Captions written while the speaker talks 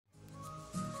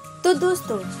तो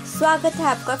दोस्तों, स्वागत है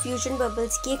आपका फ्यूजन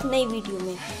बबल्स की एक नई वीडियो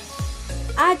में।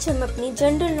 आज हम अपनी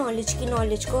जनरल नॉलेज की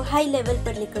नॉलेज को हाई लेवल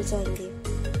पर लेकर जाएंगे।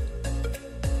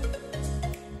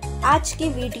 आज के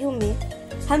वीडियो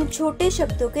में हम छोटे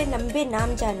शब्दों के लंबे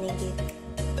नाम जानेंगे।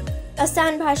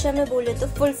 आसान भाषा में बोले तो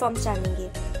फुल फॉर्म जानेंगे।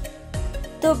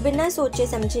 तो बिना सोचे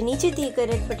समझे नीचे दिए गए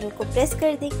रेड बटन को प्रेस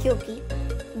कर दें, क्योंकि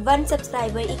 1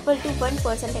 subscriber equal to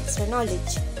 1% extra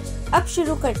knowledge. अब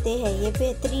शुरू करते हैं ये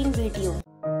बेहतरीन वीडियो।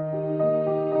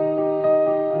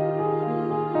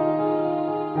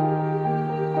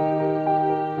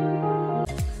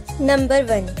 Number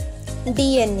 1,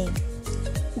 DNA.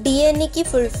 डीएनए की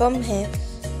फुल फॉर्म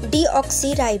है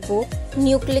deoxyribo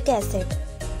nucleic acid.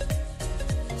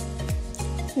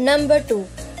 Number 2,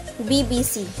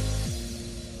 BBC,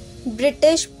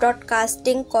 British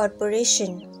broadcasting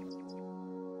corporation.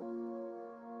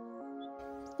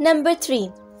 Number 3,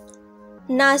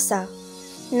 NASA,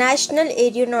 national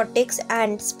aeronautics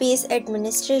and space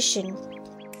administration.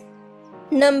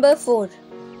 Number 4,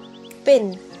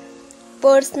 pin,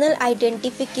 personal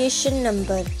identification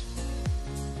number.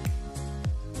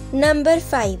 Number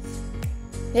 5,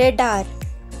 radar,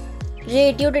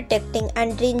 radio detecting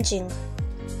and ranging.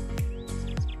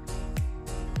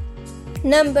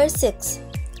 Number 6,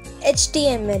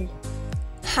 HTML,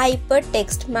 hyper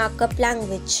text markup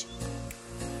language.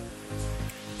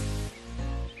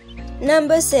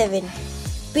 Number 7,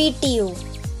 PTO.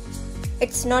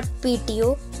 It's not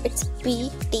PTO, it's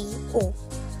PTO.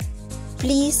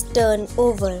 Please turn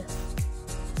over.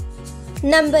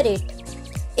 Number 8,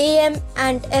 AM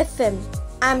and FM,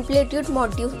 amplitude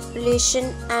modulation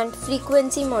and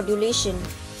frequency modulation.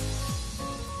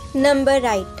 Number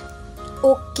right,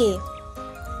 OK,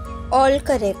 all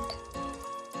correct.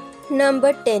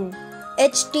 Number 10,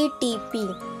 HTTP,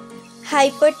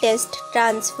 Hypertext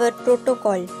Transfer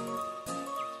Protocol.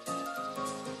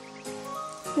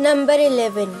 Number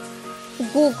 11,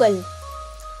 Google,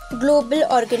 Global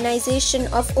Organization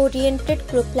of Oriented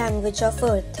Group Language of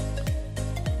Earth.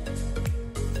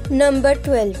 Number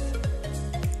 12,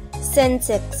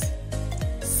 Sensex,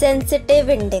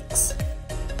 Sensitive Index.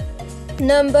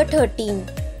 Number 13,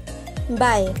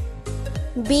 Bye,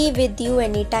 be with you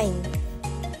anytime.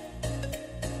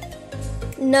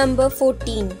 Number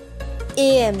 14,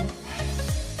 AM,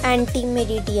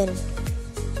 Anti-Meridian.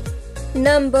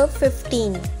 Number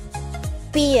 15,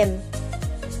 PM,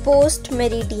 post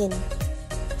meridian.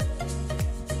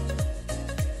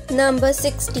 Number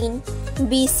 16,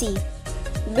 BC,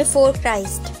 before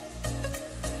Christ.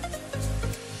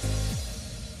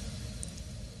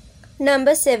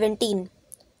 Number 17,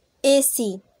 AC,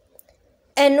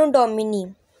 Anno Domini.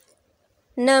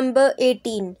 Number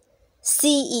 18,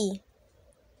 CE,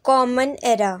 Common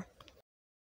Era.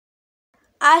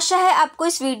 आशा है आपको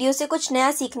इस video से कुछ नया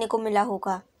सीखने को मिला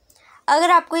होगा।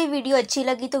 अगर आपको ये वीडियो अच्छी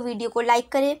लगी तो वीडियो को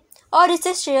लाइक करें और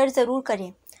इसे शेयर ज़रूर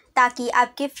करें, ताकि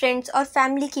आपके फ्रेंड्स और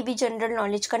फैमिली की भी जनरल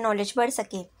नॉलेज का नॉलेज बढ़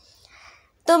सके।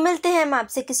 तो मिलते हैं हम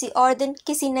आपसे किसी और दिन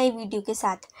किसी नई वीडियो के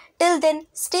साथ। Till then,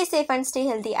 stay safe and stay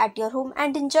healthy at your home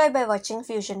and enjoy by watching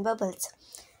fusion bubbles.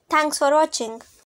 Thanks for watching.